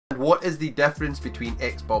what is the difference between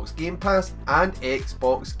Xbox Game Pass and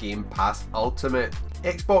Xbox Game Pass Ultimate?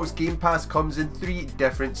 Xbox Game Pass comes in 3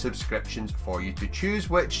 different subscriptions for you to choose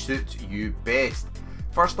which suits you best.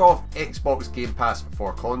 First off, Xbox Game Pass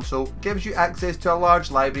for console gives you access to a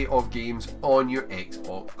large library of games on your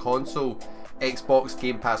Xbox console. Xbox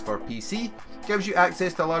Game Pass for PC gives you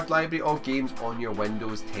access to a large library of games on your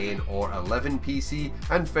Windows 10 or 11 PC.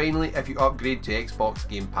 And finally, if you upgrade to Xbox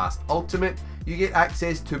Game Pass Ultimate, you get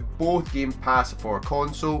access to both Game Pass for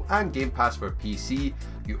console and Game Pass for PC.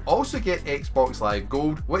 You also get Xbox Live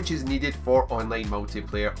Gold, which is needed for online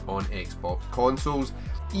multiplayer on Xbox consoles.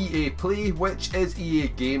 EA Play, which is EA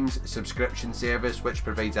Games' subscription service, which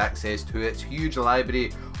provides access to its huge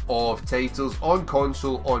library of titles on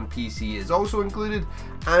console, on PC is also included,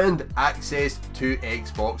 and access to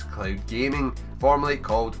Xbox Cloud Gaming, formerly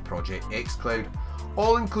called Project xCloud.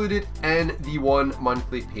 All included in the 1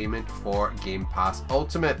 monthly payment for Game Pass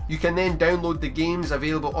Ultimate. You can then download the games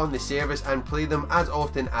available on the service and play them as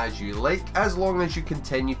often as you like, as long as you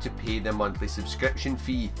continue to pay the monthly subscription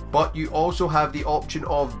fee. But you also have the option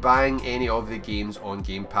of buying any of the games on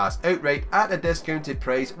Game Pass outright at a discounted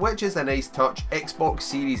price, which is a nice touch. Xbox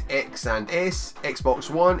Series X and S, Xbox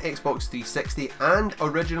One, Xbox 360 and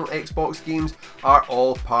original Xbox games are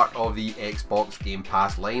all part of the Xbox Game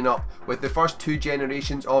Pass lineup, with the first 2 generations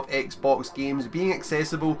of Xbox games being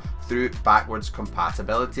accessible through backwards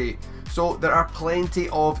compatibility. So there are plenty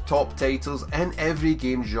of top titles in every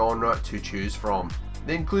game genre to choose from.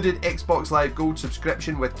 The included Xbox Live Gold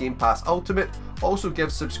subscription with Game Pass Ultimate also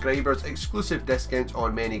gives subscribers exclusive discounts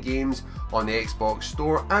on many games on the Xbox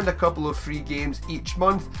Store and a couple of free games each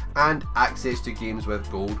month, and access to games with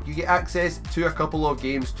Gold. You get access to a couple of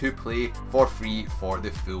games to play for free for the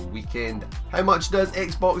full weekend. How much does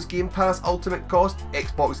Xbox Game Pass Ultimate cost?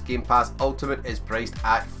 Xbox Game Pass Ultimate is priced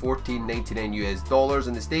at $14.99 US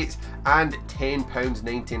in the States and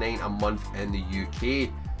 £10.99 a month in the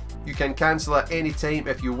UK. You can cancel at any time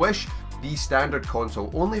if you wish. The standard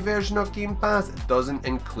console only version of Game Pass doesn't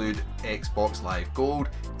include Xbox Live Gold,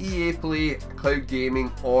 EA Play, Cloud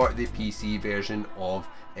Gaming or the PC version of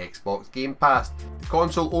Xbox Game Pass. The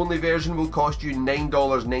console only version will cost you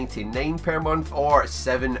 $9.99 per month or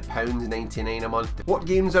 £7.99 a month. What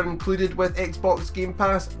games are included with Xbox Game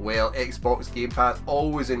Pass? Well, Xbox Game Pass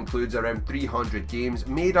always includes around 300 games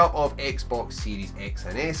made up of Xbox Series X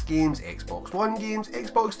and S games, Xbox One games,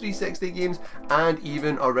 Xbox 360 games and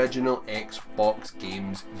even original Xbox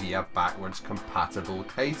games via backwards compatible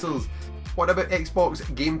titles. What about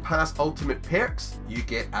Xbox Game Pass Ultimate perks? You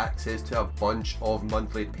get access to a bunch of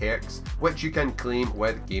monthly perks which you can claim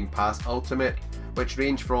with Game Pass Ultimate, which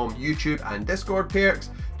range from YouTube and Discord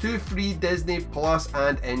perks to free Disney Plus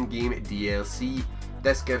and in-game DLC.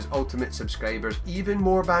 This gives Ultimate subscribers even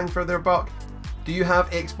more bang for their buck. Do you have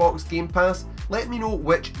Xbox Game Pass? Let me know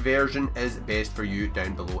which version is best for you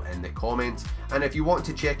down below in the comments. And if you want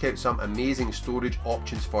to check out some amazing storage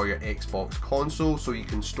options for your Xbox console so you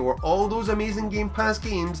can store all those amazing Game Pass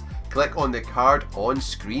games, click on the card on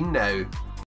screen now.